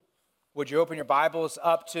Would you open your Bibles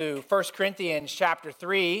up to 1 Corinthians chapter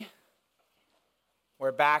 3?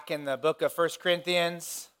 We're back in the book of 1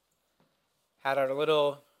 Corinthians. Had our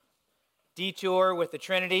little detour with the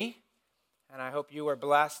Trinity, and I hope you were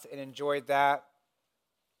blessed and enjoyed that.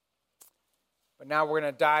 But now we're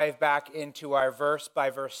going to dive back into our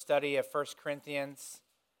verse-by-verse study of 1 Corinthians.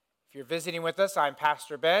 If you're visiting with us, I'm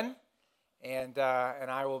Pastor Ben, and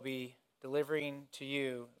I will be delivering to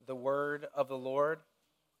you the word of the Lord.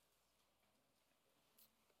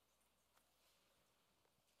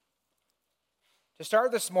 To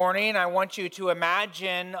start this morning, I want you to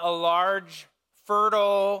imagine a large,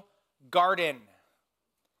 fertile garden.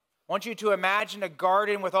 I want you to imagine a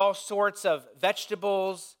garden with all sorts of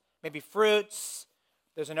vegetables, maybe fruits.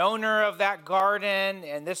 There's an owner of that garden,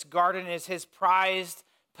 and this garden is his prized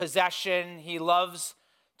possession. He loves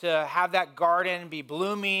to have that garden be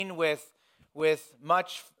blooming with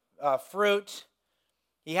much fruit.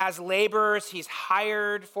 He has laborers he's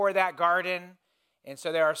hired for that garden, and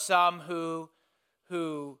so there are some who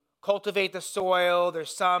cultivate the soil,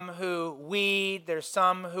 there's some who weed, there's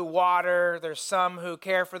some who water, there's some who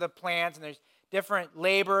care for the plants, and there's different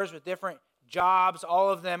laborers with different jobs. All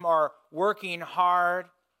of them are working hard.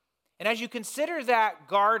 And as you consider that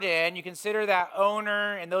garden, you consider that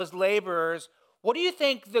owner and those laborers, what do you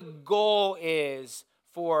think the goal is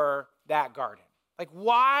for that garden? Like,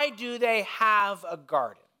 why do they have a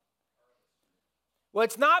garden? Well,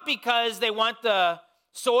 it's not because they want the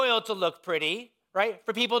soil to look pretty, right?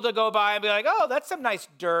 For people to go by and be like, oh, that's some nice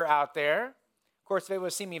dirt out there. Of course, if it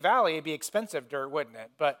was Simi Valley, it'd be expensive dirt, wouldn't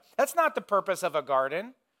it? But that's not the purpose of a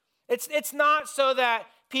garden. It's not so that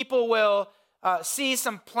people will see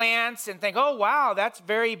some plants and think, oh, wow, that's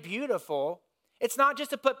very beautiful. It's not just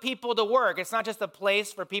to put people to work. It's not just a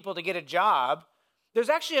place for people to get a job. There's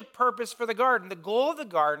actually a purpose for the garden. The goal of the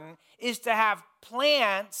garden is to have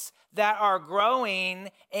plants that are growing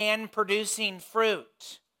and producing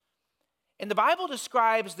fruit. And the Bible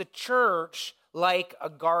describes the church like a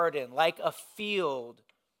garden, like a field.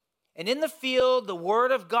 And in the field, the word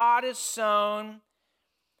of God is sown,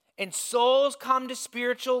 and souls come to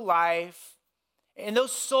spiritual life. And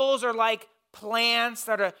those souls are like plants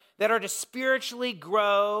that are to spiritually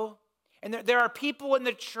grow. And there are people in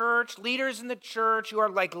the church, leaders in the church, who are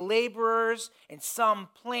like laborers, and some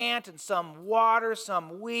plant, and some water,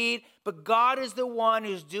 some weed. But God is the one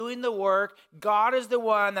who's doing the work. God is the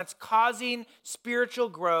one that's causing spiritual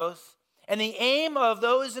growth. And the aim of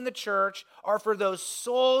those in the church are for those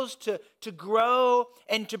souls to grow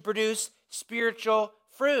and to produce spiritual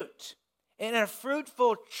fruit. And a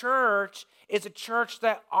fruitful church is a church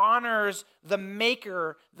that honors the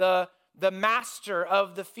maker, the master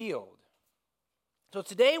of the field. So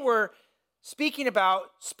today we're speaking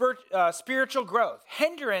about spiritual growth,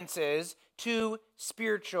 hindrances to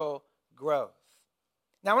spiritual growth.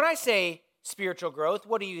 Now, when I say spiritual growth,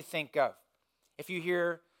 what do you think of? If you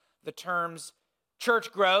hear the terms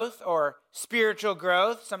church growth or spiritual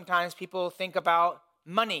growth, sometimes people think about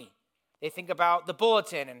money. They think about the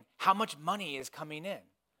bulletin and how much money is coming in.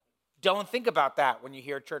 Don't think about that when you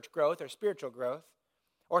hear church growth or spiritual growth.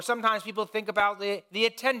 Or sometimes people think about the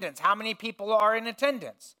attendance, how many people are in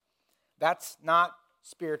attendance. That's not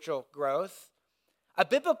spiritual growth. A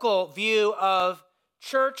biblical view of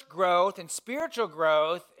church growth and spiritual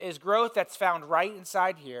growth is growth that's found right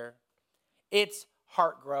inside here. It's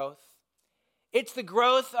heart growth. It's the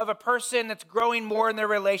growth of a person that's growing more in their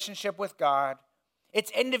relationship with God. It's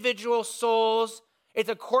individual souls. It's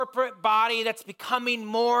a corporate body that's becoming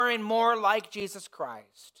more and more like Jesus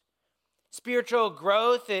Christ. Spiritual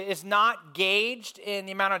growth is not gauged in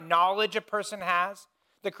the amount of knowledge a person has.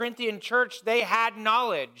 The Corinthian church, they had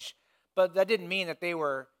knowledge, but that didn't mean that they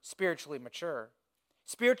were spiritually mature.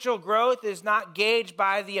 Spiritual growth is not gauged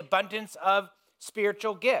by the abundance of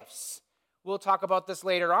spiritual gifts. We'll talk about this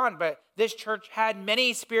later on, but this church had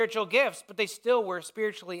many spiritual gifts, but they still were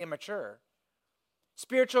spiritually immature.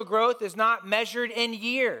 Spiritual growth is not measured in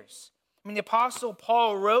years. I mean, the Apostle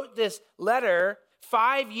Paul wrote this letter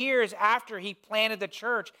 5 years after he planted the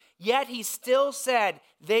church, yet he still said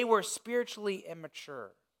they were spiritually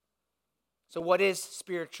immature. So what is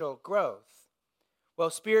spiritual growth?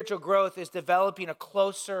 Well, spiritual growth is developing a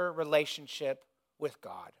closer relationship with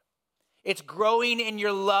God. It's growing in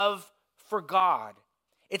your love for God.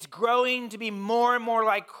 It's growing to be more and more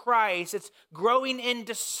like Christ. It's growing in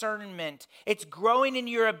discernment. It's growing in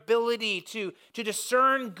your ability to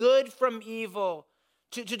discern good from evil,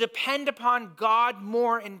 to depend upon God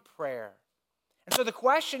more in prayer. And so the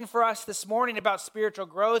question for us this morning about spiritual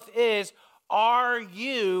growth is, are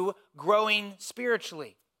you growing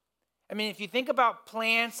spiritually? I mean, if you think about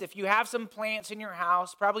plants, if you have some plants in your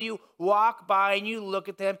house, probably you walk by and you look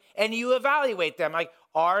at them and you evaluate them. Like,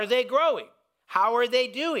 are they growing? How are they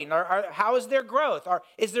doing? How is their growth?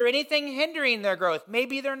 Is there anything hindering their growth?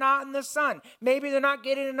 Maybe they're not in the sun. Maybe they're not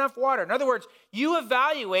getting enough water. In other words, you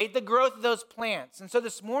evaluate the growth of those plants. And so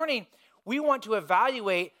this morning, we want to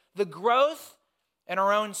evaluate the growth in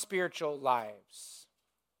our own spiritual lives.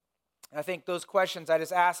 And I think those questions I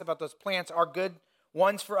just asked about those plants are good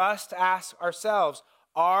ones for us to ask ourselves.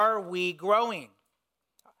 Are we growing?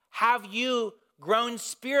 Have you grown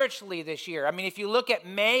spiritually this year? I mean, if you look at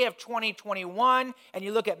May of 2021 and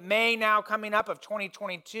you look at May now coming up of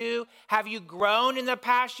 2022, have you grown in the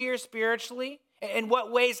past year spiritually? In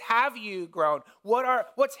what ways have you grown?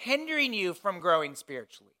 What's hindering you from growing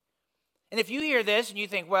spiritually? And if you hear this and you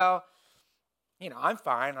think, well, I'm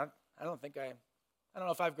fine. I don't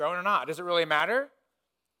know if I've grown or not. Does it really matter?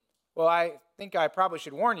 Well, I think I probably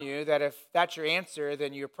should warn you that if that's your answer,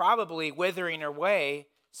 then you're probably withering away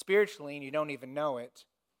spiritually and you don't even know it.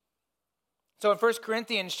 So in 1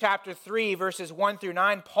 Corinthians chapter 3, verses 1 through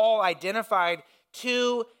 9, Paul identified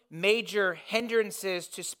two major hindrances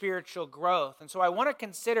to spiritual growth. And so I want to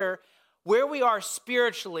consider where we are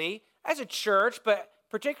spiritually as a church, but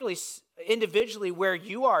particularly individually where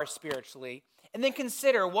you are spiritually, and then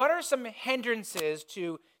consider what are some hindrances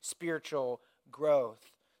to spiritual growth.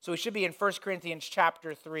 So we should be in 1 Corinthians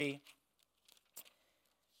chapter 3.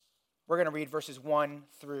 We're going to read verses 1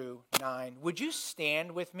 through 9. Would you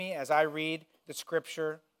stand with me as I read the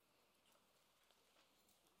scripture?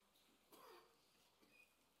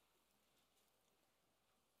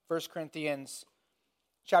 1 Corinthians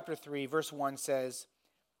chapter 3, verse 1 says,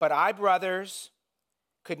 "But I, brothers,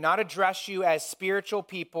 could not address you as spiritual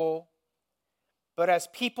people, but as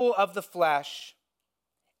people of the flesh,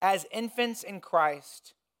 as infants in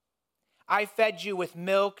Christ. I fed you with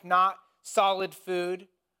milk, not solid food,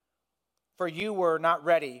 for you were not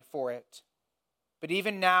ready for it. But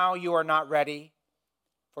even now you are not ready,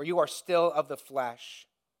 for you are still of the flesh.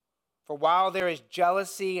 For while there is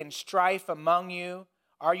jealousy and strife among you,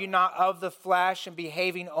 are you not of the flesh and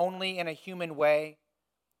behaving only in a human way?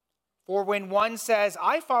 For when one says,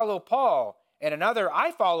 'I follow Paul,' and another,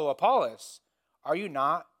 'I follow Apollos,' are you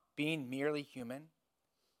not being merely human?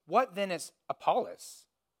 What then is Apollos?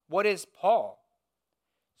 What is Paul?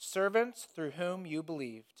 Servants through whom you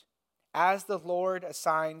believed, as the Lord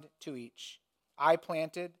assigned to each. I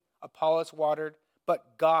planted, Apollos watered,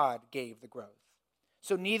 but God gave the growth.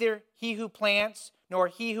 So neither he who plants nor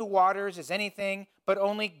he who waters is anything, but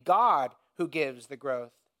only God who gives the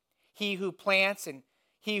growth. He who plants and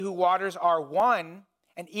he who waters are one,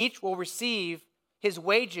 and each will receive his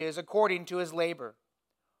wages according to his labor.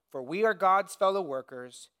 For we are God's fellow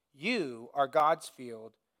workers. You are God's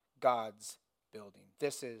field, God's building."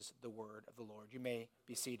 This is the word of the Lord. You may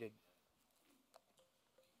be seated.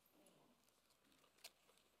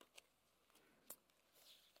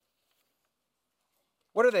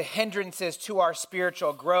 What are the hindrances to our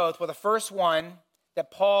spiritual growth? Well, the first one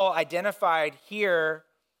that Paul identified here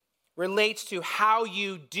relates to how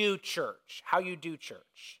you do church. How you do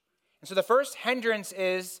church. And so the first hindrance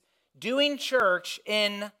is doing church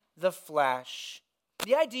in the flesh.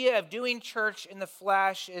 The idea of doing church in the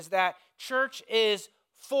flesh is that church is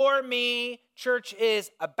for me, church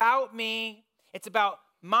is about me, it's about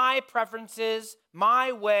my preferences,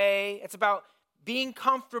 my way, it's about being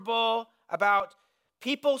comfortable, about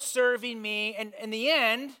people serving me, and in the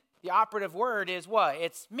end, the operative word is what?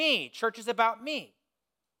 It's me. Church is about me.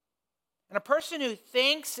 And a person who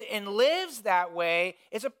thinks and lives that way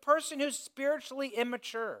is a person who's spiritually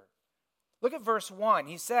immature. Look at verse 1.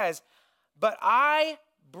 He says, "But I,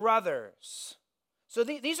 brothers." So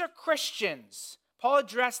these are Christians. Paul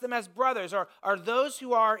addressed them as brothers, or are those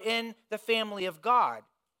who are in the family of God.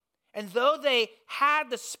 And though they had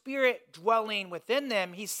the Spirit dwelling within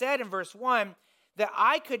them, he said in verse 1 that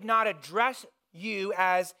I could not address you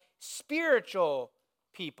as spiritual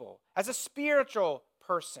people, as a spiritual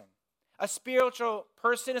person. A spiritual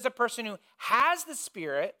person is a person who has the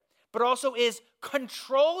Spirit, but also is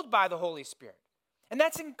controlled by the Holy Spirit. And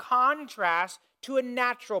that's in contrast to a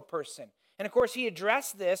natural person. And of course, he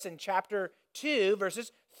addressed this in chapter 2,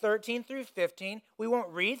 verses 13 through 15. We won't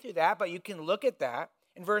read through that, but you can look at that.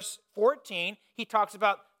 In verse 14, he talks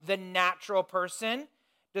about the natural person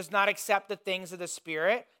does not accept the things of the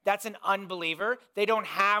Spirit. That's an unbeliever. They don't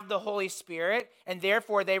have the Holy Spirit, and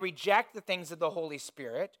therefore they reject the things of the Holy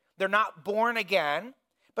Spirit. They're not born again.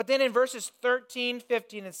 But then in verses 13,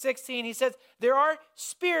 15, and 16, he says there are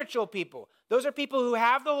spiritual people. Those are people who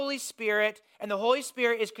have the Holy Spirit, and the Holy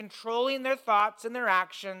Spirit is controlling their thoughts and their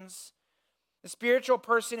actions. The spiritual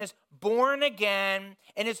person is born again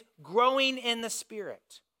and is growing in the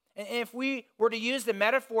Spirit. And if we were to use the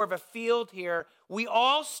metaphor of a field here, we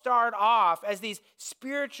all start off as these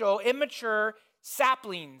spiritual, immature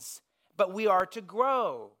saplings, but we are to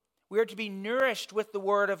grow. We are to be nourished with the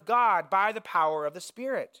Word of God by the power of the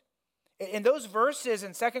Spirit. And those verses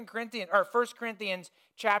in 1 Corinthians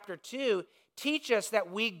chapter 2 teach us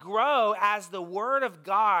that we grow as the Word of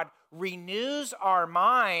God renews our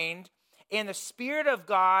mind and the Spirit of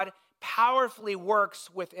God powerfully works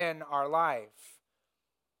within our life.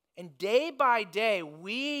 And day by day,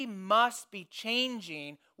 we must be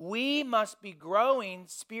changing. We must be growing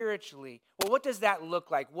spiritually. Well, what does that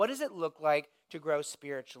look like? What does it look like to grow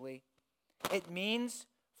spiritually? It means,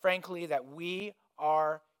 frankly, that we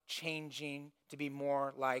are changing to be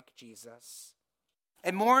more like Jesus.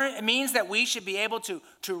 It means that we should be able to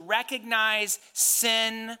recognize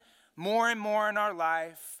sin more and more in our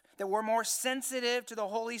life, that we're more sensitive to the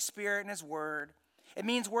Holy Spirit and His Word. It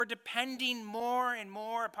means we're depending more and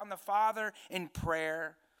more upon the Father in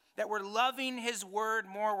prayer, that we're loving His Word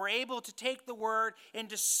more. We're able to take the Word and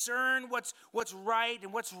discern what's right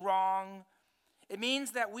and what's wrong. It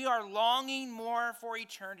means that we are longing more for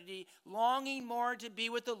eternity, longing more to be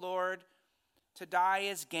with the Lord. To die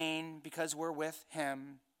is gain because we're with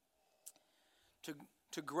Him.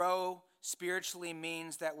 To grow spiritually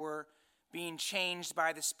means that we're being changed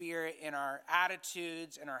by the Spirit in our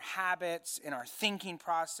attitudes, in our habits, in our thinking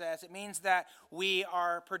process. It means that we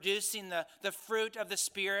are producing the fruit of the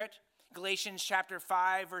Spirit. Galatians chapter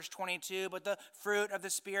 5, verse 22, but the fruit of the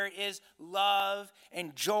Spirit is love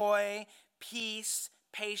and joy, peace,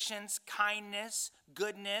 patience, kindness,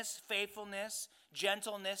 goodness, faithfulness,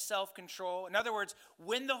 gentleness, self-control. In other words,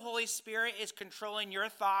 when the Holy Spirit is controlling your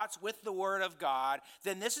thoughts with the Word of God,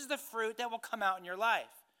 then this is the fruit that will come out in your life.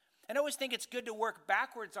 And I always think it's good to work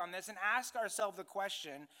backwards on this and ask ourselves the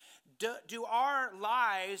question, do our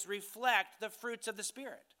lives reflect the fruits of the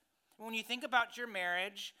Spirit? When you think about your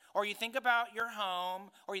marriage, or you think about your home,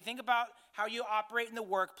 or you think about how you operate in the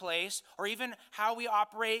workplace, or even how we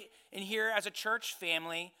operate in here as a church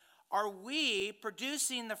family, are we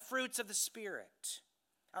producing the fruits of the Spirit?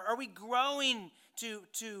 Are we growing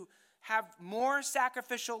to have more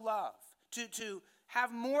sacrificial love, to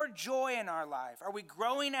have more joy in our life? Are we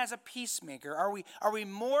growing as a peacemaker? Are we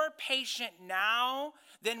more patient now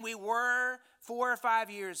than we were 4 or 5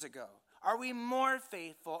 years ago? Are we more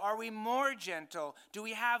faithful? Are we more gentle? Do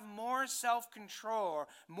we have more self-control or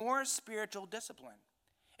more spiritual discipline?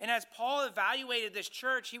 And as Paul evaluated this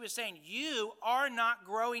church, he was saying, you are not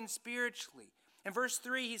growing spiritually. In verse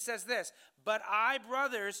 3, he says this, but I,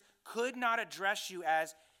 brothers, could not address you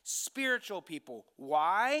as spiritual people.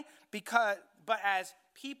 Why? But as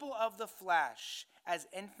people of the flesh, as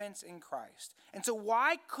infants in Christ. And so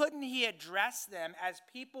why couldn't he address them as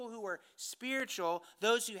people who were spiritual,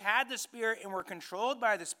 those who had the Spirit and were controlled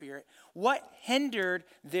by the Spirit? What hindered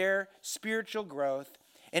their spiritual growth?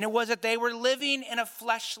 And it was that they were living in a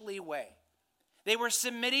fleshly way. They were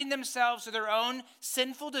submitting themselves to their own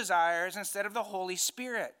sinful desires instead of the Holy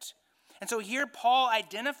Spirit. And so here Paul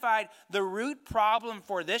identified the root problem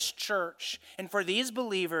for this church and for these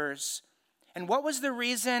believers. And what was the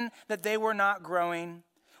reason that they were not growing?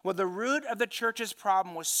 Well, the root of the church's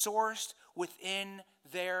problem was sourced within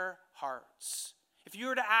their hearts. If you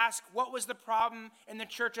were to ask what was the problem in the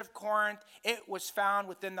church of Corinth, it was found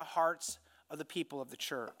within the hearts of the people of the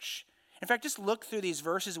church. In fact, just look through these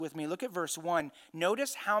verses with me. Look at verse 1.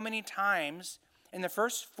 Notice how many times in the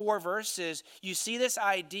first 4 verses you see this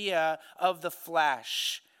idea of the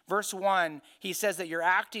flesh. Verse 1, he says that you're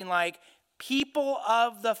acting like people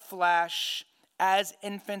of the flesh as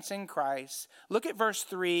infants in Christ. Look at verse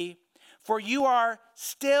 3. For you are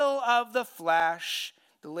still of the flesh.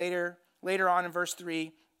 Later on in verse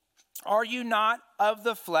 3, are you not of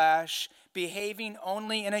the flesh, behaving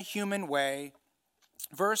only in a human way?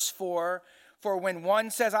 Verse 4, for when one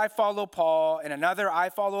says, I follow Paul, and another, I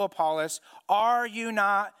follow Apollos, are you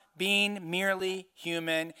not being merely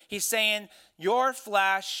human? He's saying your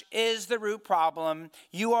flesh is the root problem.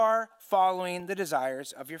 You are following the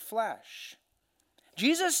desires of your flesh.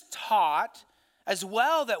 Jesus taught as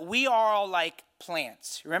well that we are all like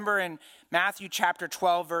plants. Remember in Matthew chapter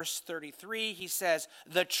 12, verse 33, he says,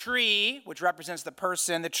 the tree, which represents the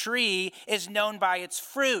person, the tree is known by its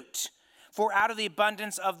fruit. For out of the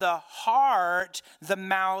abundance of the heart, the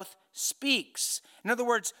mouth speaks. In other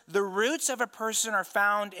words, the roots of a person are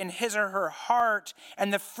found in his or her heart,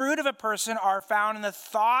 and the fruit of a person are found in the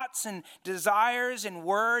thoughts and desires and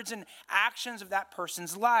words and actions of that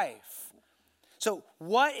person's life. So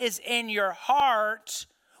what is in your heart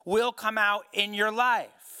will come out in your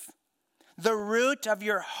life. The root of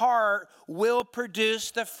your heart will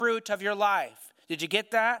produce the fruit of your life. Did you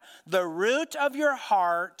get that? The root of your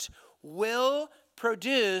heart will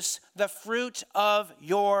produce the fruit of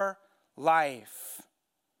your life.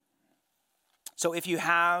 So if you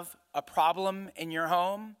have a problem in your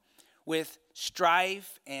home with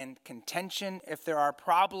strife and contention, if there are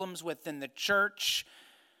problems within the church,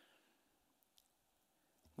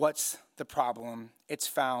 what's the problem? It's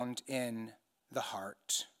found in the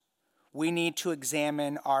heart. We need to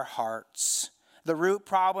examine our hearts. The root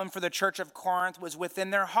problem for the church of Corinth was within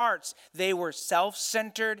their hearts. They were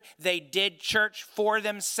self-centered. They did church for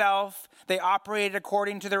themselves. They operated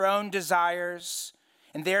according to their own desires.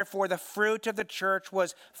 And therefore, the fruit of the church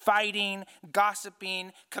was fighting,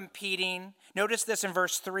 gossiping, competing. Notice this in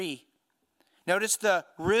verse 3. Notice the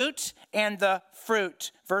root and the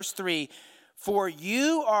fruit. Verse 3. For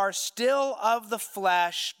you are still of the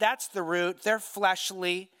flesh. That's the root. They're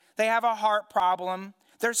fleshly. They have a heart problem.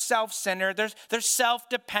 They're self-centered. They're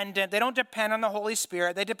self-dependent. They don't depend on the Holy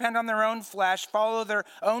Spirit. They depend on their own flesh, follow their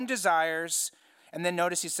own desires. And then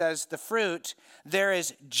notice he says, the fruit, there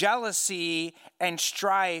is jealousy and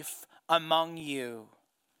strife among you.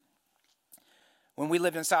 When we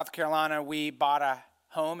lived in South Carolina, we bought a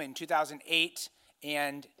home in 2008,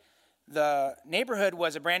 and the neighborhood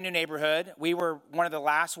was a brand new neighborhood. We were one of the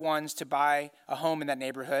last ones to buy a home in that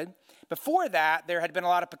neighborhood. Before that, there had been a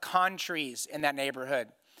lot of pecan trees in that neighborhood.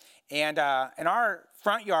 And our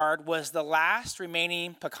front yard was the last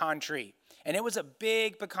remaining pecan tree. And it was a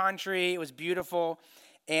big pecan tree. It was beautiful.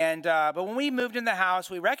 And but when we moved in the house,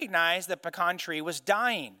 we recognized the pecan tree was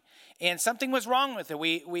dying. And something was wrong with it.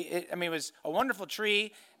 It was a wonderful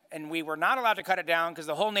tree. And we were not allowed to cut it down because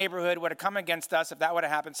the whole neighborhood would have come against us if that would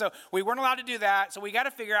have happened. So we weren't allowed to do that. So we got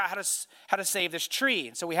to figure out how to save this tree.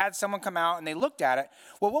 And so we had someone come out and they looked at it.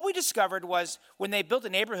 Well, what we discovered was when they built the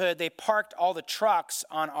neighborhood, they parked all the trucks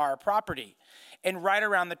on our property and right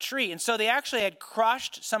around the tree. And so they actually had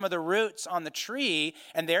crushed some of the roots on the tree,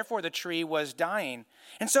 and therefore the tree was dying.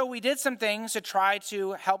 And so we did some things to try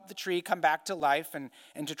to help the tree come back to life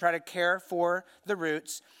and to try to care for the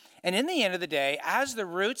roots. And in the end of the day, as the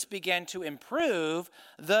roots began to improve,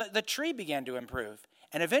 the tree began to improve.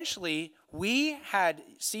 And eventually, we had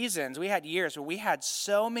years where we had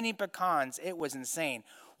so many pecans, it was insane.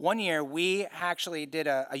 One year, we actually did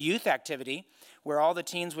a youth activity where all the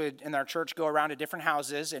teens would in our church go around to different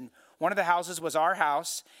houses. And one of the houses was our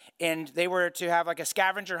house. And they were to have like a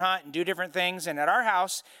scavenger hunt and do different things. And at our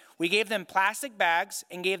house, we gave them plastic bags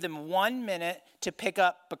and gave them 1 minute to pick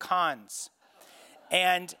up pecans.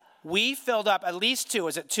 And we filled up at least 2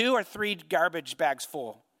 or 3 garbage bags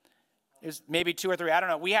full? It was maybe 2 or 3, I don't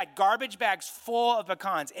know. We had garbage bags full of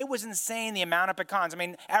pecans. It was insane, the amount of pecans. I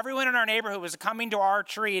mean, everyone in our neighborhood was coming to our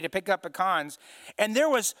tree to pick up pecans. And there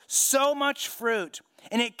was so much fruit.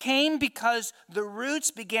 And it came because the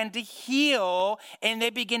roots began to heal and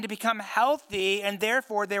they began to become healthy. And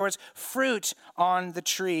therefore, there was fruit on the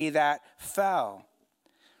tree that fell.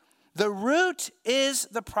 The root is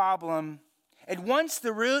the problem. And once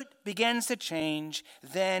the root begins to change,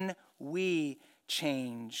 then we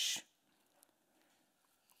change.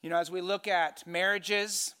 You know, as we look at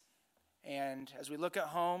marriages and as we look at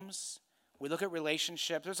homes, we look at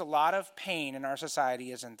relationships, there's a lot of pain in our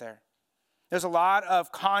society, isn't there? There's a lot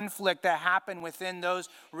of conflict that happen within those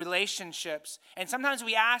relationships. And sometimes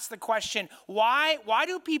we ask the question, why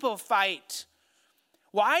do people fight?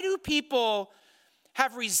 Why do people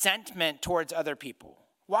have resentment towards other people?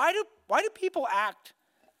 Why do people act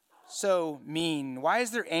so mean? Why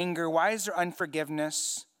is there anger? Why is there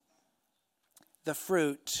unforgiveness? The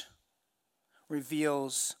fruit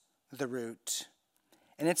reveals the root.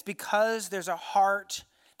 And it's because there's a heart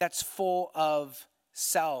that's full of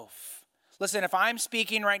self. Listen, if I'm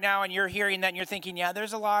speaking right now and you're hearing that and you're thinking, yeah,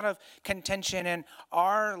 there's a lot of contention in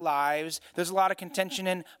our lives. There's a lot of contention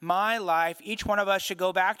in my life. Each one of us should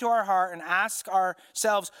go back to our heart and ask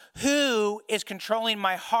ourselves, who is controlling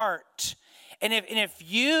my heart? And if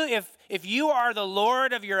you are the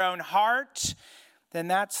Lord of your own heart, then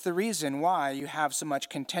that's the reason why you have so much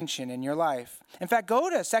contention in your life. In fact, go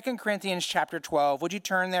to 2 Corinthians chapter 12. Would you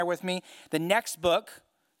turn there with me? The next book,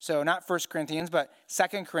 so not 1 Corinthians, but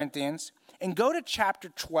 2 Corinthians. And go to chapter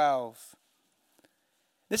 12.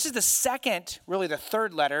 This is the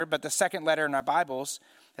third letter, but the second letter in our Bibles,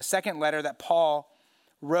 the second letter that Paul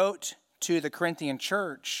wrote to the Corinthian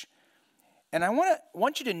church. And I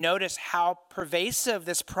want you to notice how pervasive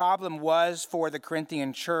this problem was for the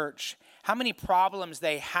Corinthian church, how many problems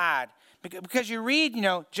they had. Because you read,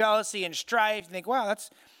 jealousy and strife, and think, wow, that's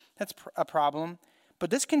a problem. But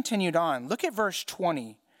this continued on. Look at verse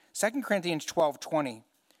 20, 2 Corinthians 12:20.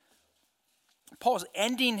 Paul's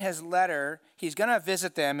ending his letter. He's going to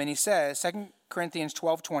visit them, and he says, 2 Corinthians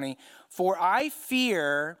 12:20, "For I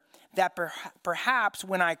fear that perhaps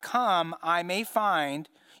when I come, I may find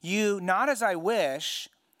you not as I wish,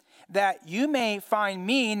 that you may find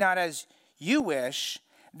me not as you wish,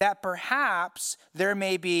 that perhaps there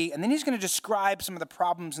may be," and then he's going to describe some of the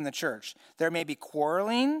problems in the church. "There may be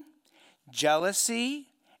quarreling, jealousy,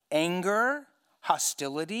 anger,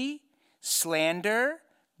 hostility, slander,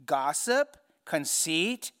 gossip,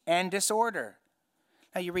 conceit, and disorder."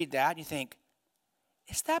 Now you read that and you think,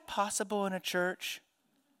 is that possible in a church?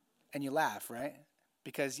 And you laugh, right?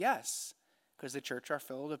 Because yes, because the church are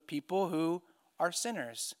filled with people who are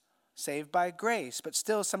sinners, saved by grace, but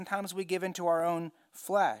still sometimes we give into our own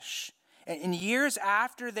flesh. And years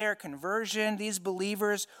after their conversion, these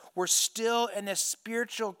believers were still in this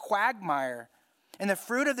spiritual quagmire. And the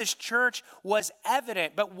fruit of this church was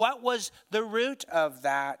evident. But what was the root of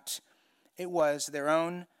that? It was their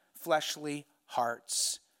own fleshly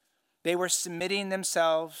hearts. They were submitting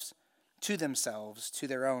themselves, to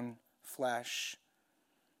their own flesh.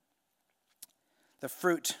 The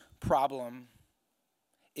fruit problem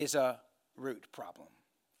is a root problem.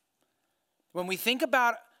 When we think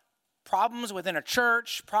about problems within a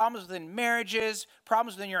church, problems within marriages,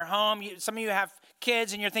 problems within your home, some of you have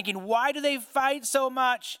kids and you're thinking, why do they fight so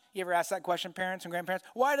much? You ever ask that question, parents and grandparents?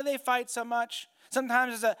 Why do they fight so much?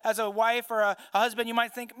 Sometimes as a wife or a husband, you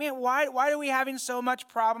might think, man, why are we having so many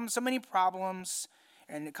problems?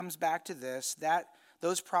 And it comes back to this, that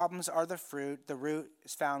those problems are the fruit. The root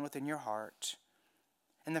is found within your heart.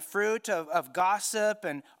 And the fruit of gossip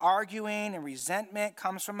and arguing and resentment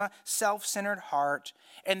comes from a self-centered heart.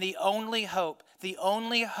 And the only hope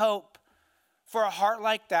for a heart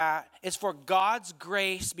like that is for God's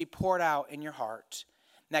grace to be poured out in your heart.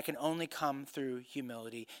 And that can only come through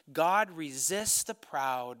humility. God resists the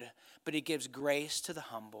proud, but he gives grace to the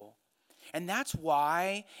humble. And that's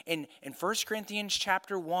why in 1 Corinthians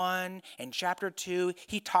chapter 1 and chapter 2,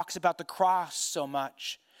 he talks about the cross so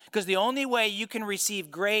much. Because the only way you can receive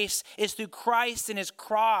grace is through Christ and his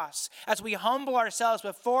cross. As we humble ourselves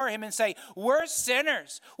before him and say, we're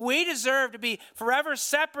sinners. We deserve to be forever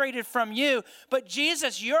separated from you. But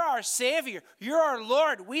Jesus, you're our Savior. You're our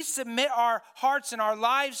Lord. We submit our hearts and our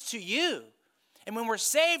lives to you. And when we're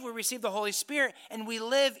saved, we receive the Holy Spirit. And we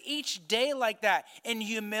live each day like that, in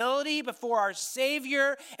humility before our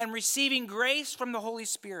Savior and receiving grace from the Holy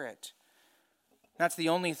Spirit. That's the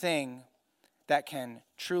only thing that can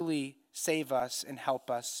truly save us and help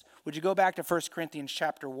us. Would you go back to 1 Corinthians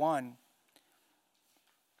chapter 1?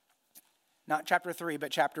 Not chapter 3,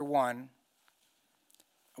 but chapter 1.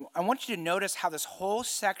 I want you to notice how this whole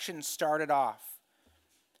section started off.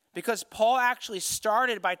 Because Paul actually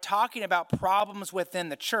started by talking about problems within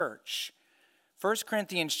the church. 1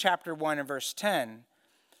 Corinthians chapter 1 and verse 10.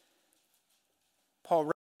 Paul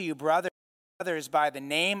wrote to you, brothers, by the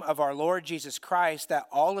name of our Lord Jesus Christ, that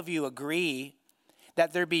all of you agree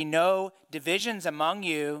that there be no divisions among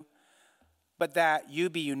you, but that you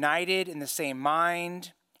be united in the same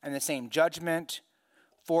mind and the same judgment.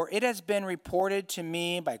 For it has been reported to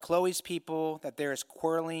me by Chloe's people that there is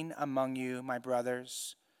quarreling among you, my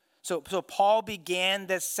brothers. So Paul began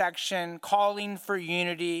this section calling for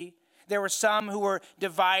unity. There were some who were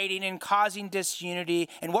dividing and causing disunity.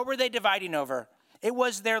 And what were they dividing over? It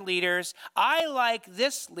was their leaders. I like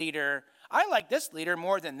this leader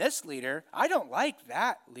more than this leader. I don't like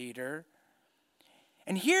that leader.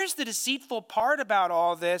 And here's the deceitful part about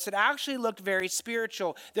all this. It actually looked very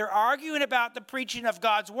spiritual. They're arguing about the preaching of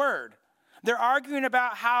God's word. They're arguing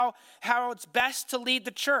about how it's best to lead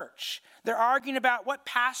the church. They're arguing about what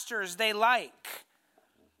pastors they like.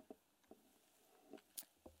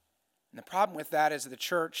 And the problem with that is the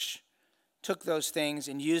church took those things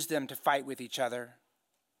and used them to fight with each other.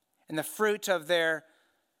 And the fruit of their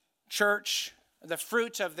church, the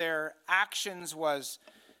fruit of their actions was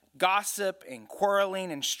gossip and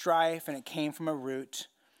quarreling and strife, and it came from a root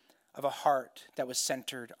of a heart that was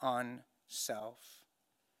centered on self.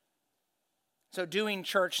 So doing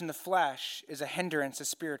church in the flesh is a hindrance to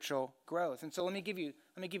spiritual growth. And so let me give you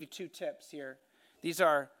 2 tips here. These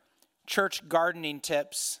are church gardening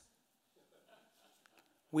tips.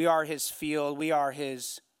 We are his field. We are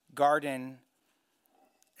his garden.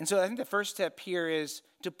 And so I think the first tip here is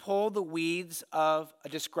to pull the weeds of a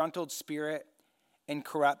disgruntled spirit and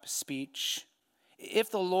corrupt speech. If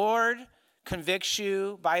the Lord convicts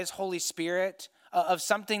you by his Holy Spirit of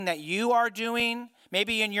something that you are doing,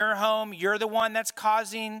 maybe in your home, you're the one that's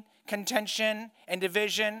causing contention and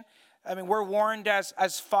division, we're warned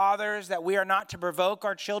as fathers that we are not to provoke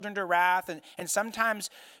our children to wrath. And sometimes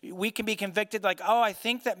we can be convicted like, oh, I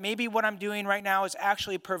think that maybe what I'm doing right now is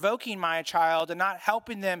actually provoking my child and not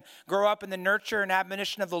helping them grow up in the nurture and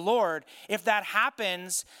admonition of the Lord. If that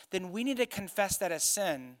happens, then we need to confess that as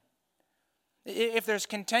sin. If there's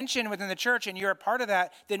contention within the church and you're a part of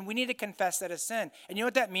that, then we need to confess that as sin. And you know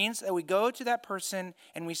what that means? That we go to that person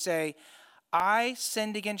and we say, I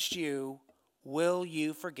sinned against you. Will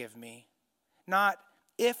you forgive me? Not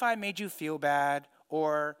if I made you feel bad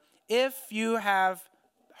or if you have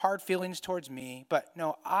hard feelings towards me, but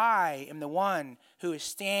no, I am the one who is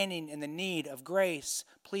standing in the need of grace.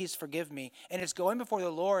 Please forgive me. And it's going before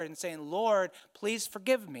the Lord and saying, Lord, please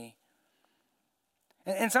forgive me.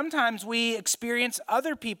 And sometimes we experience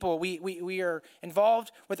other people. We are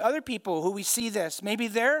involved with other people who we see this. Maybe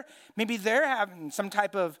they're having some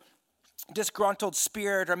type of disgruntled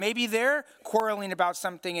spirit, or maybe they're quarreling about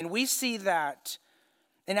something, and we see that.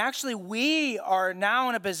 And actually, we are now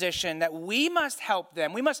in a position that we must help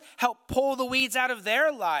them. We must help pull the weeds out of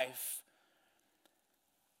their life.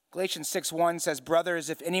 Galatians 6:1 says, brothers,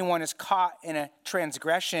 if anyone is caught in a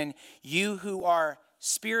transgression, you who are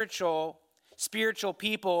spiritual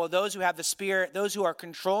people, those who have the Spirit, those who are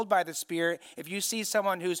controlled by the Spirit, if you see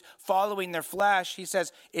someone who's following their flesh, he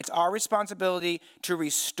says, it's our responsibility to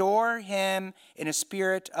restore him in a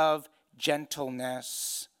spirit of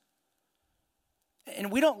gentleness.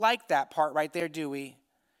 And we don't like that part right there, do we?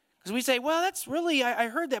 Because we say, well, that's really, I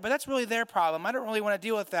heard that, but that's really their problem. I don't really want to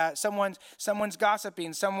deal with that. Someone's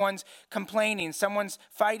gossiping, someone's complaining, someone's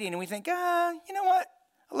fighting, and we think, you know what?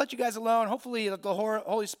 I'll let you guys alone. Hopefully the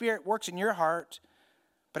Holy Spirit works in your heart.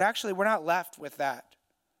 But actually, we're not left with that.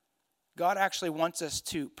 God actually wants us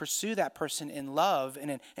to pursue that person in love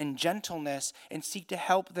and in gentleness and seek to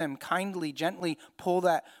help them kindly, gently pull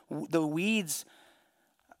the weeds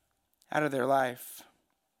out of their life.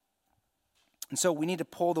 And so we need to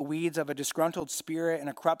pull the weeds of a disgruntled spirit and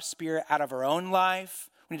a corrupt spirit out of our own life.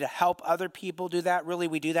 We need to help other people do that. Really,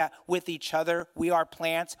 we do that with each other. We are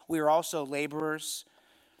plants. We are also laborers.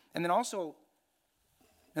 And then also,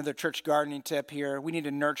 another church gardening tip here, we need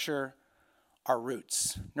to nurture our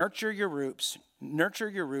roots. Nurture your roots, nurture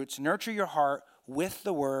your heart with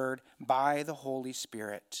the word by the Holy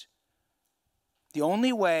Spirit. The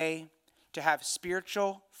only way to have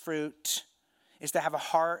spiritual fruit is to have a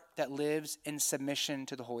heart that lives in submission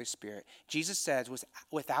to the Holy Spirit. Jesus says,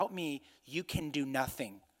 without me, you can do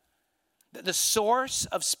nothing. The source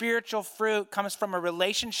of spiritual fruit comes from a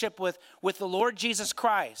relationship with the Lord Jesus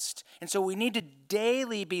Christ. And so we need to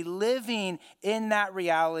daily be living in that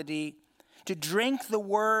reality, to drink the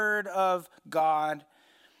word of God,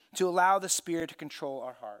 to allow the Spirit to control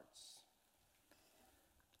our hearts.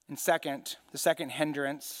 And second, the second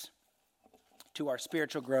hindrance to our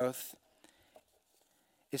spiritual growth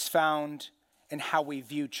is found in how we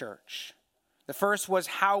view church. The first was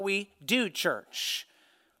how we do church.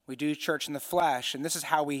 We do church in the flesh, and this is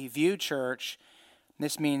how we view church.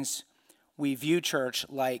 This means we view church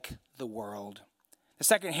like the world. The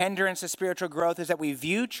second hindrance to spiritual growth is that we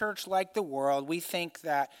view church like the world. We think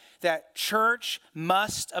that church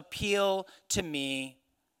must appeal to me.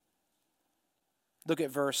 Look at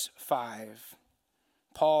verse 5.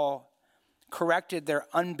 Paul corrected their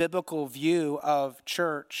unbiblical view of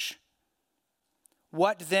church.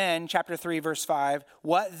 What then, chapter 3, verse 5,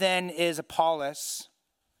 what then is Apollos?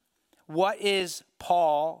 What is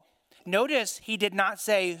Paul? Notice he did not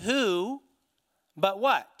say who, but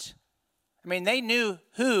what? They knew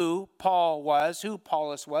who Paul was, who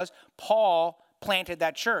Apollos was. Paul planted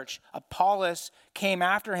that church. Apollos came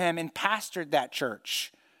after him and pastored that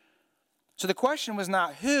church. So the question was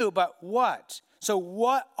not who, but what. So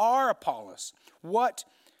what are Apollos? What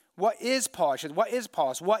is Paul? What is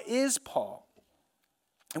Apollos? What is Paul?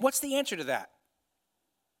 And what's the answer to that?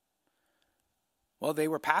 Well, they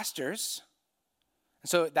were pastors. And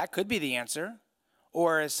so that could be the answer.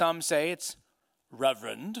 Or as some say, it's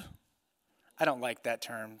reverend. I don't like that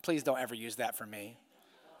term. Please don't ever use that for me.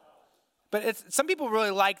 But some people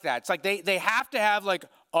really like that. It's like they have to have like,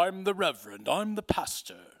 I'm the reverend, I'm the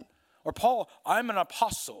pastor. Or Paul, I'm an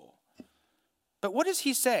apostle. But what does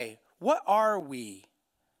he say? What are we?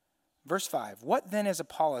 Verse 5, what then is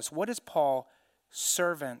Apollos? What is Paul?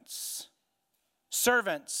 Servants.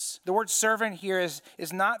 Servants. The word servant here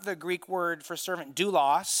is not the Greek word for servant,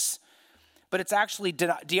 doulos, but it's actually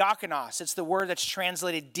diakonos. It's the word that's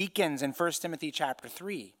translated deacons in 1 Timothy chapter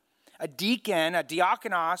 3. A deacon, a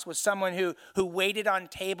diakonos, was someone who waited on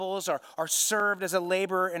tables or served as a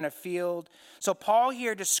laborer in a field. So Paul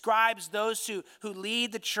here describes those who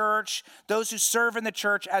lead the church, those who serve in the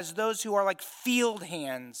church, as those who are like field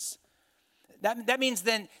hands. That means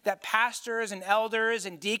then that pastors and elders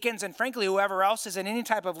and deacons and frankly whoever else is in any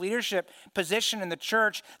type of leadership position in the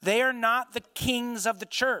church, they are not the kings of the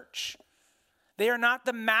church. They are not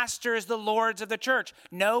the masters, the lords of the church.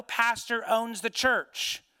 No pastor owns the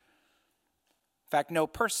church. In fact, no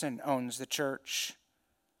person owns the church.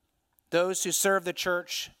 Those who serve the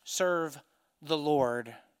church serve the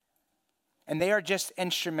Lord. And they are just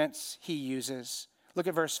instruments he uses. Look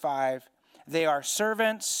at verse 5. They are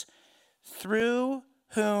servants through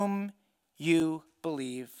whom you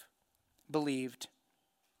believed.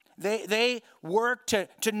 They work to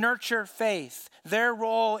nurture faith. Their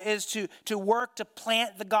role is to work to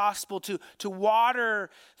plant the gospel, to water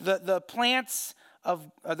the plants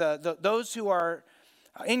of those who are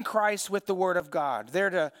in Christ with the word of God.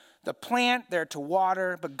 They're to plant, they're to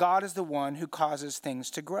water, but God is the one who causes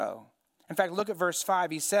things to grow. In fact, look at verse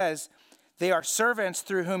 5. He says, they are servants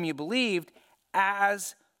through whom you believed,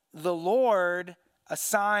 as the Lord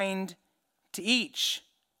assigned to each.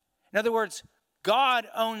 In other words, God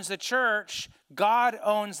owns the church. God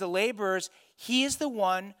owns the laborers. He is the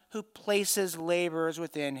one who places laborers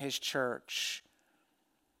within his church.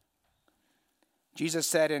 Jesus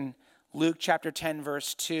said in Luke chapter 10,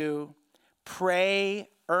 verse 2, pray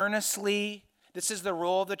earnestly. This is the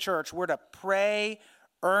role of the church. We're to pray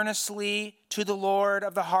earnestly to the Lord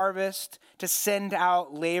of the harvest to send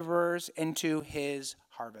out laborers into his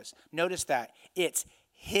harvest. Notice that. It's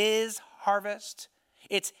his harvest.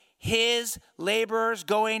 It's his laborers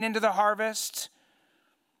going into the harvest.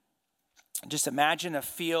 Just imagine a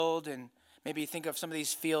field, and maybe think of some of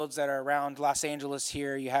these fields that are around Los Angeles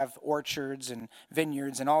here. You have orchards and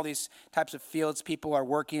vineyards and all these types of fields people are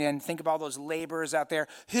working in. Think of all those laborers out there.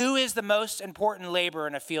 Who is the most important laborer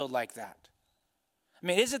in a field like that? I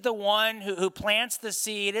mean, is it the one who plants the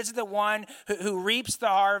seed? Is it the one who reaps the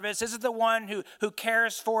harvest? Is it the one who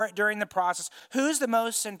cares for it during the process? Who's the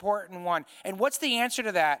most important one? And what's the answer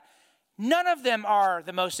to that? None of them are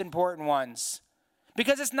the most important ones.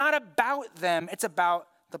 Because it's not about them. It's about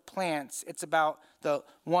the plants. It's about the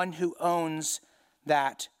one who owns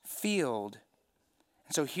that field.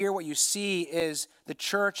 And so here what you see is the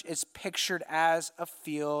church is pictured as a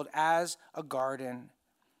field, as a garden.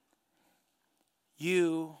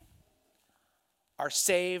 You are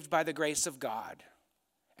saved by the grace of God.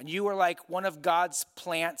 And you are like one of God's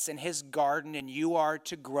plants in his garden, and you are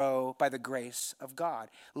to grow by the grace of God.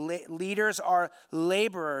 Leaders are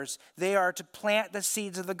laborers. They are to plant the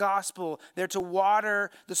seeds of the gospel. They're to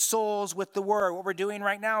water the souls with the word. What we're doing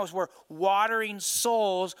right now is we're watering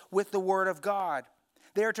souls with the word of God.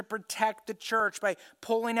 They are to protect the church by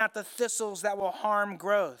pulling out the thistles that will harm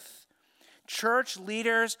growth. Church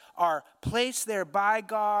leaders are placed there by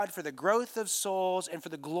God for the growth of souls and for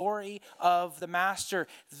the glory of the master.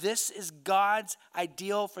 This is God's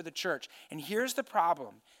ideal for the church. And here's the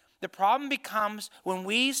problem. The problem becomes when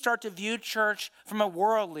we start to view church from a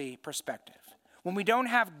worldly perspective. When we don't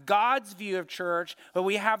have God's view of church, but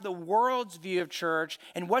we have the world's view of church.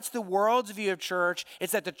 And what's the world's view of church?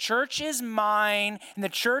 It's that the church is mine, and the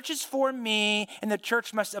church is for me, and the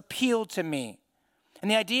church must appeal to me. And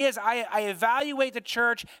the idea is I evaluate the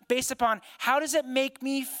church based upon how does it make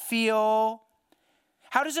me feel?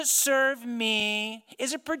 How does it serve me?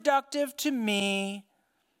 Is it productive to me?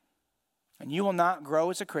 And you will not grow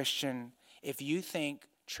as a Christian if you think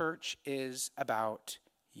church is about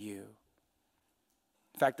you.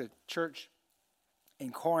 In fact, the church in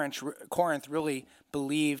Corinth really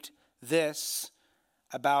believed this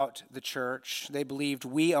about the church. They believed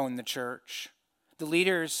we own the church. The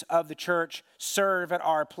leaders of the church serve at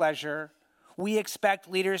our pleasure. We expect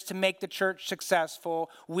leaders to make the church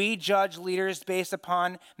successful. We judge leaders based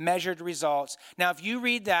upon measured results. Now, if you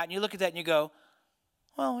read that and you look at that and you go,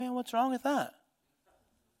 well, yeah, what's wrong with that?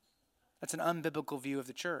 That's an unbiblical view of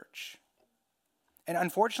the church. And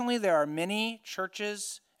unfortunately, there are many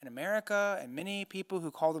churches in America and many people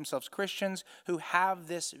who call themselves Christians who have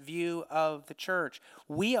this view of the church.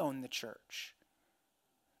 We own the church.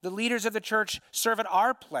 The leaders of the church serve at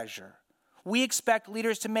our pleasure. We expect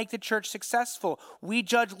leaders to make the church successful. We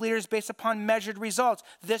judge leaders based upon measured results.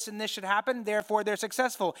 This and this should happen, therefore they're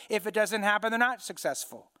successful. If it doesn't happen, they're not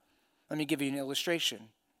successful. Let me give you an illustration.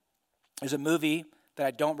 There's a movie that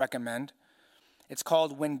I don't recommend. It's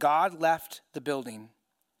called When God Left the Building.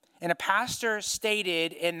 And a pastor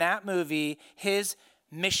stated in that movie his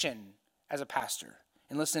mission as a pastor.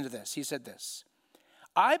 And listen to this. He said this: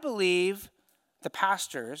 I believe the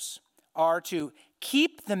pastors are to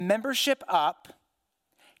keep the membership up,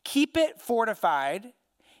 keep it fortified,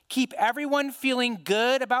 keep everyone feeling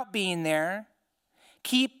good about being there,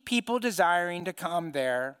 keep people desiring to come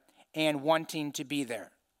there and wanting to be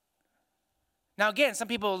there. Now, again, some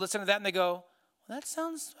people listen to that and they go, well, that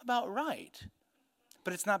sounds about right,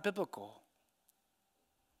 but it's not biblical.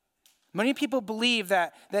 Many people believe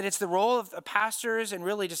that it's the role of pastors and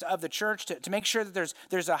really just of the church to make sure that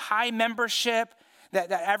there's a high membership,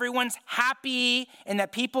 that everyone's happy, and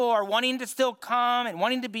that people are wanting to still come and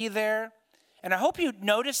wanting to be there. And I hope you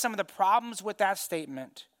notice some of the problems with that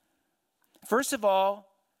statement. First of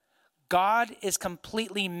all, God is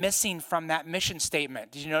completely missing from that mission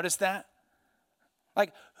statement. Did you notice that?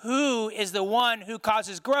 Like, who is the one who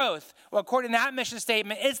causes growth? Well, according to that mission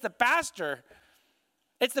statement, it's the pastor.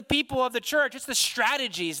 It's the people of the church. It's the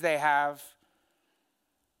strategies they have.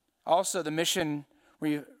 Also, the mission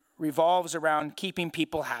revolves around keeping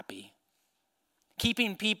people happy,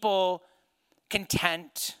 keeping people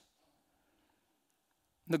content.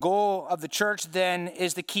 The goal of the church then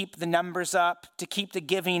is to keep the numbers up, to keep the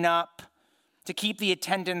giving up, to keep the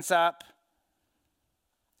attendance up.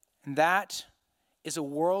 And that is a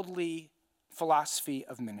worldly philosophy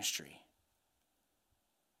of ministry.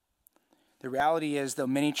 The reality is, though,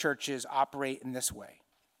 many churches operate in this way,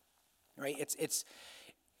 right? It's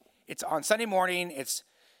on Sunday morning.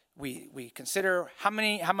 We consider how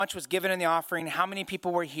much was given in the offering, how many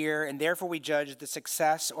people were here, and therefore we judge the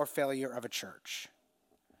success or failure of a church.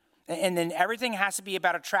 And then everything has to be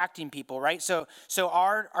about attracting people, right? So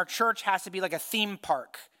our church has to be like a theme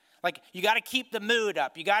park. Like, you got to keep the mood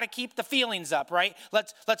up. You got to keep the feelings up, right?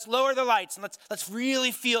 Let's lower the lights and let's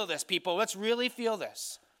really feel this, people. Let's really feel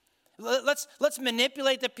this. Let's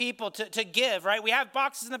manipulate the people to give, right? We have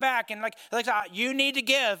boxes in the back and like you need to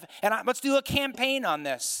give, and let's do a campaign on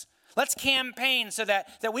this. Let's campaign so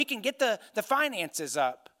that we can get the finances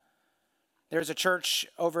up. There's a church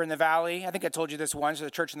over in the valley. I think I told you this once. There's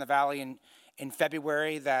a church in the valley in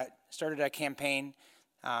February that started a campaign.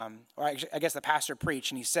 Or I guess the pastor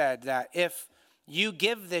preached, and he said that if you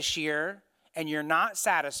give this year and you're not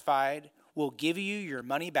satisfied, we'll give you your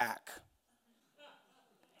money back.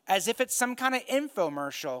 As if it's some kind of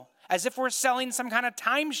infomercial, as if we're selling some kind of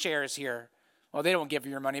timeshares here. Well, they don't give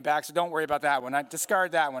you your money back, so don't worry about that one. I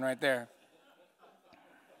discard that one right there.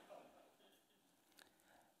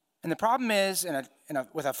 And the problem is,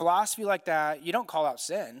 with a philosophy like that, you don't call out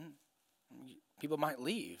sin. People might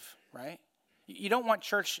leave, right? You don't want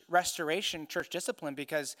church restoration, church discipline,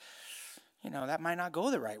 because, that might not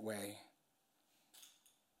go the right way.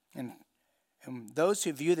 And those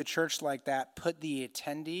who view the church like that put the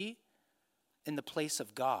attendee in the place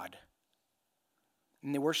of God.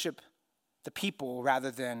 And they worship the people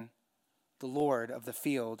rather than the Lord of the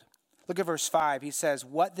field. Look at verse 5. He says,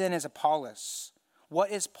 "What then is Apollos? What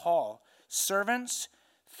is Paul? Servants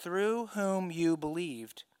through whom you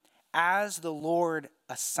believed, as the Lord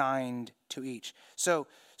assigned to each." So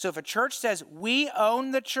if a church says, we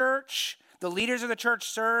own the church, the leaders of the church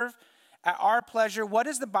serve at our pleasure, what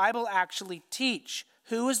does the Bible actually teach?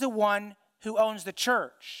 Who is the one who owns the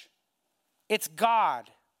church? It's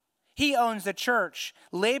God. He owns the church.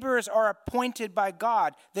 Laborers are appointed by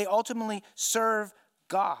God. They ultimately serve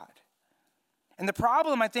God. And the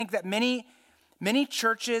problem, I think, that many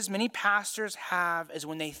churches, many pastors have is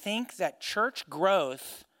when they think that church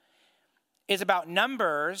growth is about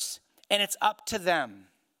numbers and it's up to them.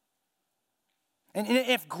 And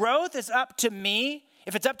if growth is up to me,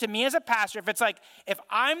 if it's up to me as a pastor, if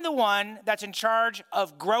I'm the one that's in charge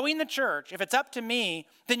of growing the church, if it's up to me,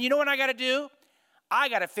 then you know what I got to do? I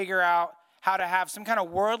got to figure out how to have some kind of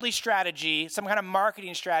worldly strategy, some kind of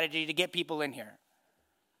marketing strategy to get people in here.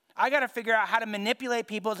 I got to figure out how to manipulate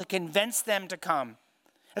people to convince them to come.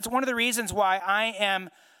 That's one of the reasons why I am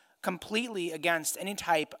completely against any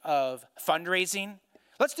type of fundraising.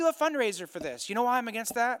 Let's do a fundraiser for this. You know why I'm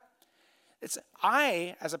against that?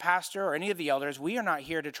 I, as a pastor or any of the elders, we are not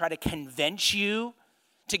here to try to convince you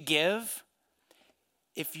to give.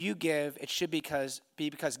 If you give, it should be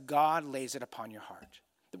because God lays it upon your heart.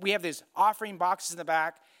 We have these offering boxes in the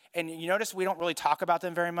back, and you notice we don't really talk about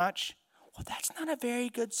them very much. Well, that's not a very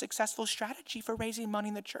good, successful strategy for raising money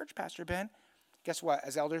in the church, Pastor Ben. Guess what?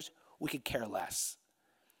 As elders, we could care less.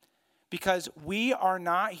 Because we are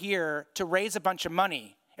not here to raise a bunch of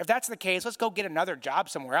money. If that's the case, let's go get another job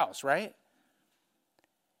somewhere else, right?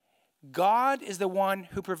 God is the one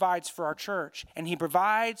who provides for our church, and he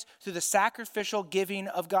provides through the sacrificial giving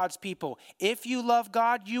of God's people. If you love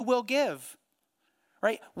God, you will give,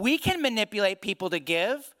 right? We can manipulate people to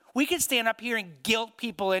give. We can stand up here and guilt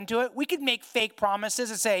people into it. We could make fake promises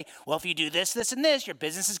and say, well, if you do this, this, and this, your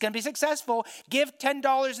business is going to be successful. Give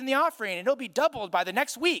 $10 in the offering, and it'll be doubled by the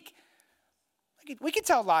next week. We could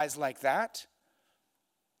tell lies like that.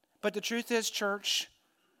 But the truth is, church,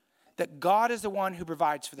 that God is the one who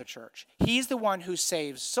provides for the church. He's the one who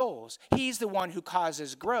saves souls. He's the one who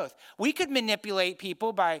causes growth. We could manipulate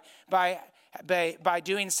people by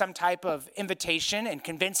doing some type of invitation and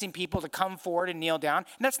convincing people to come forward and kneel down.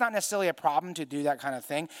 And that's not necessarily a problem to do that kind of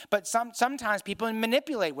thing. But sometimes people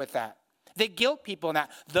manipulate with that. They guilt people in that.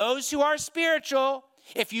 Those who are spiritual,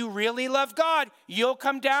 if you really love God, you'll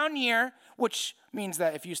come down here, which means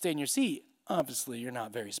that if you stay in your seat, obviously you're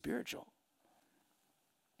not very spiritual.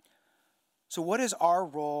 So what is our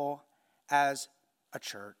role as a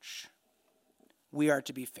church? We are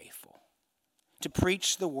to be faithful, to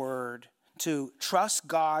preach the word, to trust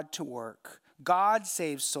God to work. God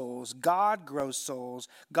saves souls. God grows souls.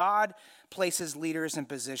 God places leaders in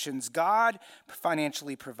positions. God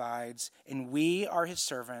financially provides. And we are his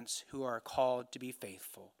servants who are called to be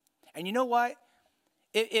faithful. And you know what?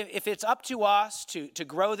 If it's up to us to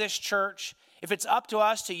grow this church, if it's up to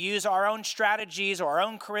us to use our own strategies or our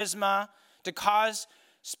own charisma to cause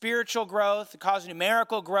spiritual growth, to cause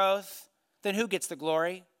numerical growth, then who gets the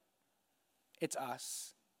glory? It's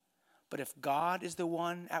us. But if God is the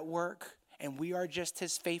one at work and we are just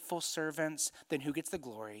his faithful servants, then who gets the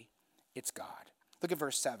glory? It's God. Look at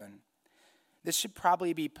verse 7. This should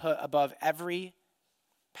probably be put above every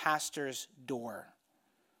pastor's door.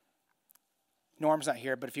 Norm's not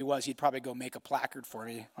here, but if he was, he'd probably go make a placard for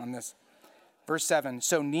me on this. Verse 7,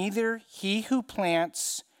 so neither he who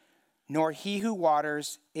plants nor he who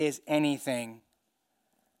waters is anything.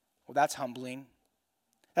 Well, that's humbling.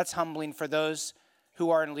 That's humbling for those who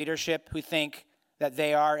are in leadership who think that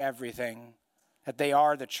they are everything, that they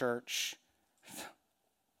are the church.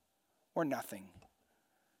 We're nothing.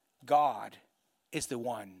 God is the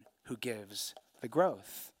one who gives the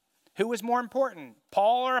growth. Who is more important,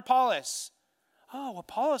 Paul or Apollos? Oh,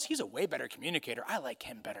 Apollos, he's a way better communicator. I like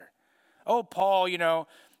him better. Oh, Paul,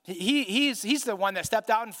 he's the one that stepped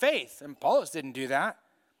out in faith. And Apollos didn't do that.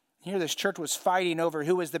 Here this church was fighting over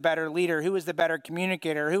who was the better leader, who was the better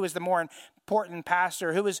communicator, who was the more important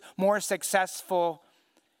pastor, who was more successful.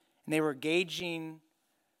 And they were gauging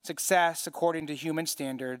success according to human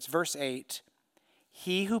standards. Verse 8,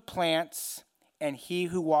 he who plants and he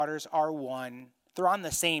who waters are one. They're on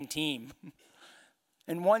the same team.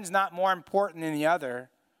 And one's not more important than the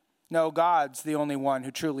other. No, God's the only one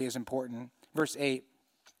who truly is important. Verse 8,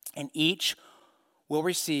 and each will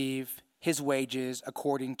receive his wages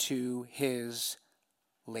according to his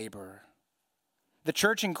labor. The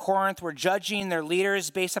church in Corinth were judging their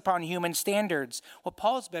leaders based upon human standards. Well,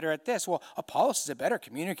 Paul's better at this. Well, Apollos is a better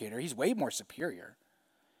communicator. He's way more superior.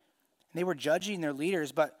 And they were judging their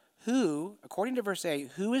leaders, but who, according to verse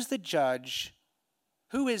 8, who is the judge?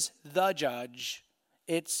 Who is the judge?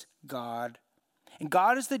 It's God. And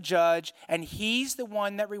God is the judge, and he's the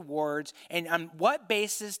one that rewards. And on what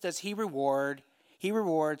basis does he reward? He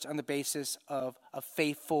rewards on the basis of a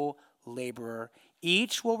faithful laborer.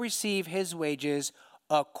 Each will receive his wages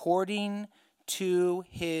according to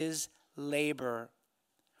his labor,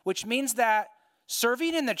 which means that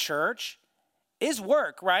serving in the church is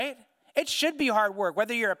work, right? It should be hard work,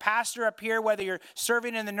 whether you're a pastor up here, whether you're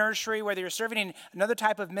serving in the nursery, whether you're serving in another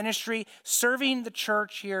type of ministry. Serving the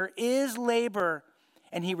church here is labor,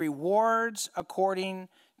 and he rewards according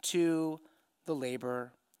to the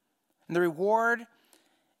labor. And the reward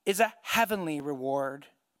is a heavenly reward.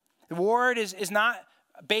 The reward is not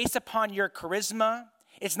based upon your charisma.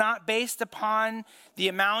 It's not based upon the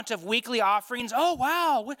amount of weekly offerings. Oh,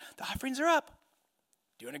 wow, the offerings are up.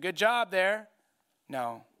 Doing a good job there.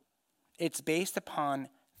 No, it's based upon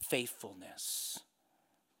faithfulness.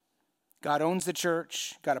 God owns the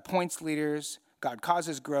church. God appoints leaders. God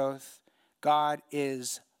causes growth. God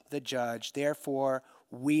is the judge. Therefore,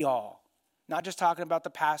 we all, not just talking about the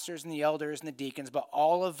pastors and the elders and the deacons, but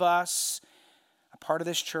all of us, a part of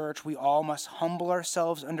this church, we all must humble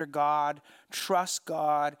ourselves under God, trust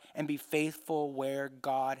God, and be faithful where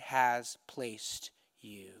God has placed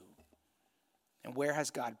you. And where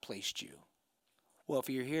has God placed you? Well, if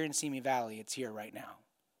you're here in Simi Valley, it's here right now.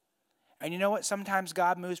 And you know what? Sometimes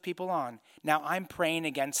God moves people on. Now, I'm praying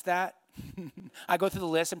against that. I go through the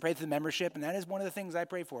list and pray through the membership, and that is one of the things I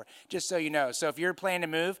pray for, just so you know. So if you're planning to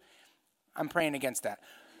move, I'm praying against that.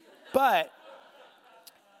 But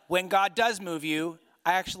when God does move you,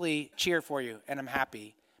 I actually cheer for you, and I'm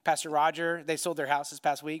happy. Pastor Roger, they sold their house this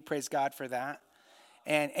past week. Praise God for that.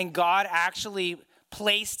 And God actually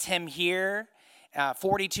placed him here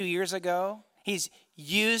 42 years ago. He's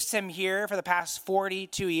used him here for the past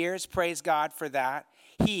 42 years. Praise God for that.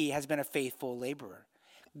 He has been a faithful laborer.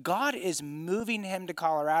 God is moving him to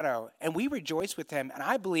Colorado, and we rejoice with him, and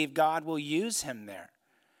I believe God will use him there,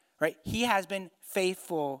 right? He has been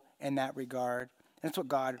faithful in that regard. And that's what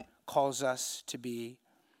God calls us to be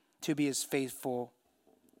his faithful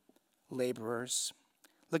laborers.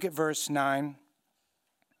 Look at verse 9.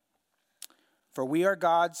 For we are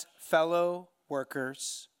God's fellow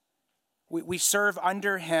workers. We serve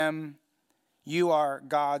under him. You are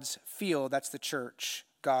God's field. That's the church,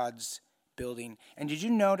 God's building. And did you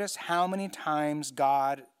notice how many times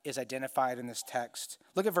God is identified in this text?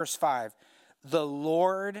 Look at verse 5. The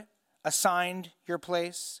Lord assigned your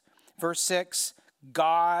place. Verse 6,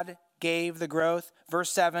 God gave the growth.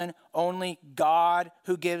 Verse 7, only God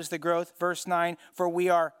who gives the growth. Verse 9, for we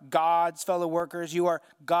are God's fellow workers. You are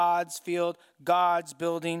God's field, God's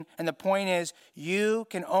building. And the point is, you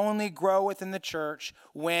can only grow within the church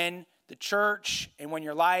when the church and when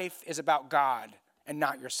your life is about God and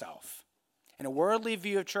not yourself. And a worldly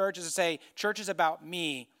view of church is to say, church is about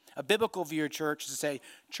me. A biblical view of church is to say,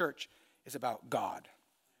 church is about God.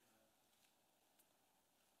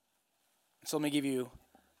 So let me give you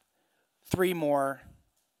 3 more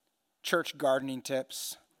church gardening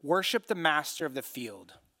tips. Worship the master of the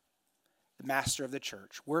field, the master of the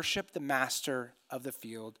church. Worship the master of the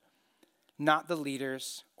field, not the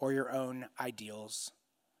leaders or your own ideals.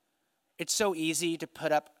 It's so easy to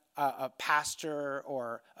put up a pastor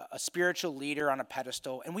or a spiritual leader on a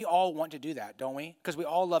pedestal, and we all want to do that, don't we? Because we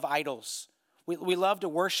all love idols. We love to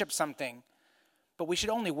worship something, but we should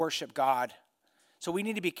only worship God. So we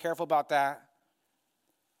need to be careful about that.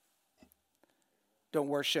 Don't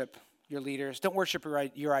worship your leaders. Don't worship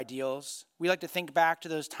your ideals. We like to think back to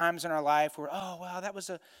those times in our life where, oh, wow,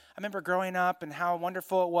 I remember growing up and how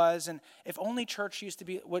wonderful it was. And if only church used to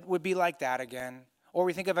be, would be like that again. Or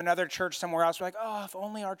we think of another church somewhere else. We're like, oh, if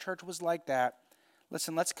only our church was like that.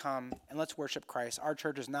 Listen, let's come and let's worship Christ. Our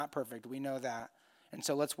church is not perfect. We know that. And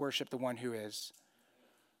so let's worship the one who is.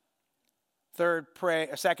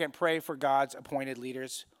 Second, pray for God's appointed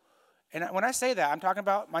leaders. And when I say that, I'm talking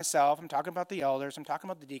about myself, I'm talking about the elders, I'm talking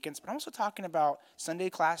about the deacons, but I'm also talking about Sunday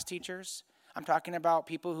class teachers. I'm talking about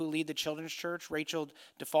people who lead the children's church. Rachel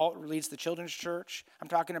Default leads the children's church. I'm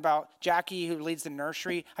talking about Jackie, who leads the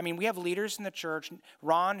nursery. I mean, we have leaders in the church.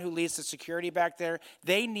 Ron, who leads the security back there.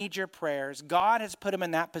 They need your prayers. God has put them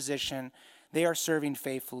in that position. They are serving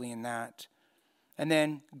faithfully in that. And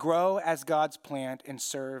then grow as God's plant and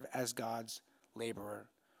serve as God's laborer.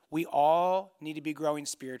 We all need to be growing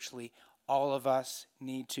spiritually. All of us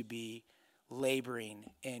need to be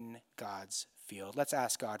laboring in God's field. Let's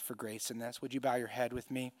ask God for grace in this. Would you bow your head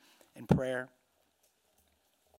with me in prayer?